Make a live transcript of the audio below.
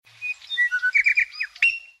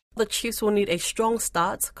The Chiefs will need a strong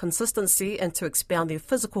start, consistency, and to expound their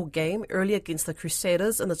physical game early against the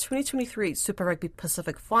Crusaders in the 2023 Super Rugby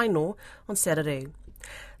Pacific final on Saturday.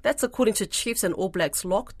 That's according to Chiefs and All Blacks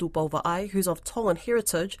lock Tupou Vaa'i, who's of Tongan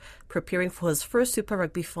heritage, preparing for his first Super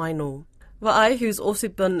Rugby final. Vaa'i, who's also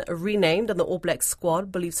been renamed in the All Blacks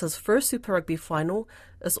squad, believes his first Super Rugby final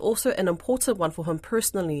is also an important one for him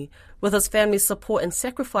personally, with his family's support and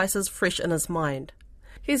sacrifices fresh in his mind.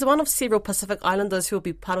 He's one of several Pacific Islanders who will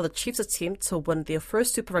be part of the Chiefs' attempt to win their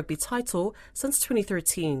first Super Rugby title since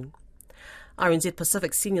 2013. RNZ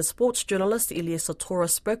Pacific senior sports journalist Elias Satora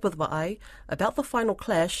spoke with Vaa'i about the final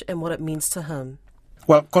clash and what it means to him.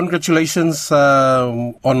 Well, congratulations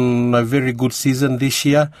on a very good season this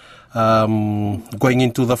year. Going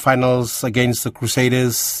into the finals against the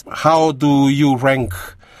Crusaders, how do you rank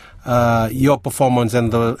your performance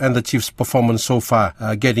and the Chiefs' performance so far,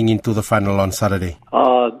 getting into the final on Saturday?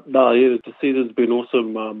 The season's been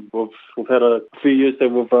awesome. We've had a few years that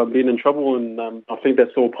we've been in trouble, and I think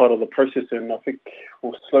that's all part of the process. And I think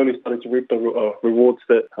we're slowly starting to reap the rewards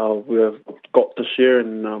that we have got this year.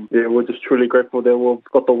 And we're just truly grateful that we've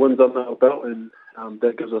got the wins under our belt, and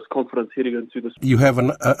that gives us confidence heading into this. You have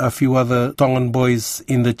a few other Tongan boys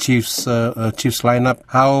in the Chiefs lineup.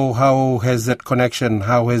 How has that connection?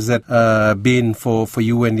 How has that been for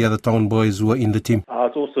you and the other Tongan boys who are in the team?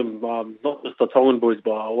 It's awesome. Not just the Tongan boys,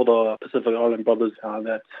 but all the Pacific Island brothers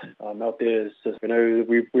that out there. It's just,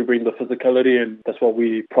 we bring the physicality, and that's what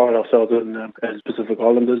we pride ourselves in as Pacific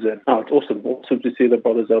Islanders. And it's awesome to see the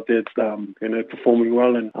brothers out there, performing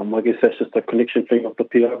well. And I guess that's just a connection thing of the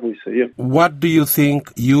PR boys. So yeah. What do you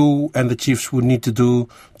think you and the Chiefs would need to do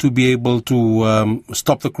to be able to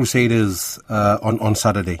stop the Crusaders on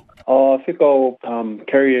Saturday? I think our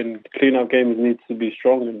carry and clean-up games needs to be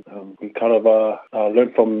strong, and we kind of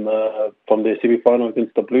learned from their semi-final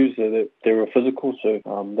against the Blues that they were physical. So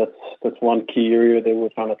that's one key area that we're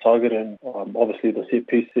trying to target, and obviously the set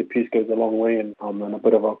piece goes a long way, and a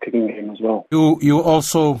bit of our kicking game as well. You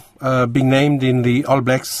also being named in the All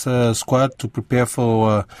Blacks squad to prepare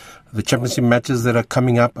for the championship matches that are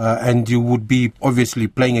coming up, and you would be obviously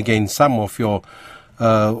playing against some of your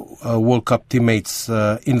World Cup teammates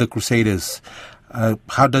in the Crusaders.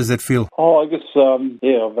 How does that feel? I guess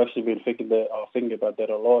I've actually been thinking about that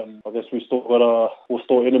a lot, and I guess we're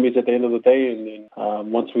still enemies at the end of the day. And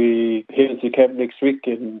then once we head into camp next week,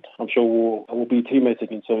 and I'm sure we'll be teammates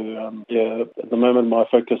again. So at the moment my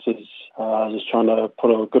focus is just trying to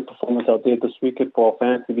put a good performance out there this weekend for our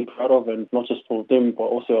fans to be proud of, and not just for them but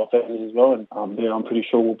also our families as well. And I'm pretty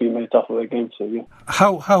sure we'll be made tough for that game. So yeah.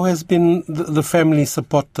 How has been the family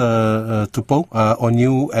support, Tupou, on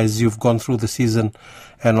you as you've gone through the season?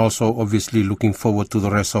 And also, obviously, looking forward to the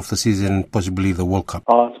rest of the season, possibly the World Cup.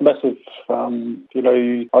 It's massive.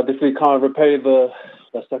 I definitely can't repay the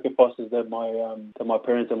sacrifices that my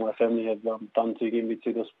parents and my family have done to get me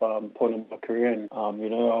to this point in my career. And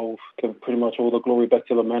I'll give pretty much all the glory back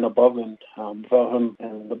to the man above. And without him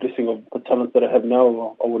and the blessing of the talent that I have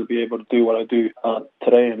now, I wouldn't be able to do what I do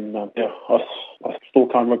today. And I still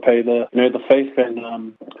can't repay the faith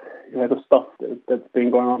and the stuff that's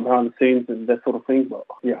been going on behind the scenes and that sort of thing. But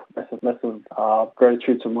massive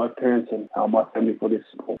gratitude to my parents and my family for this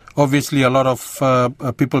support. Obviously, a lot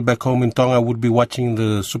of people back home in Tonga would be watching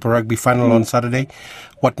the Super Rugby final on Saturday.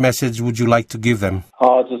 What message would you like to give them?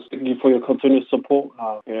 Just thank you for your continuous support.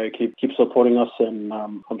 Keep supporting us, and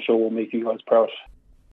I'm sure we'll make you guys proud.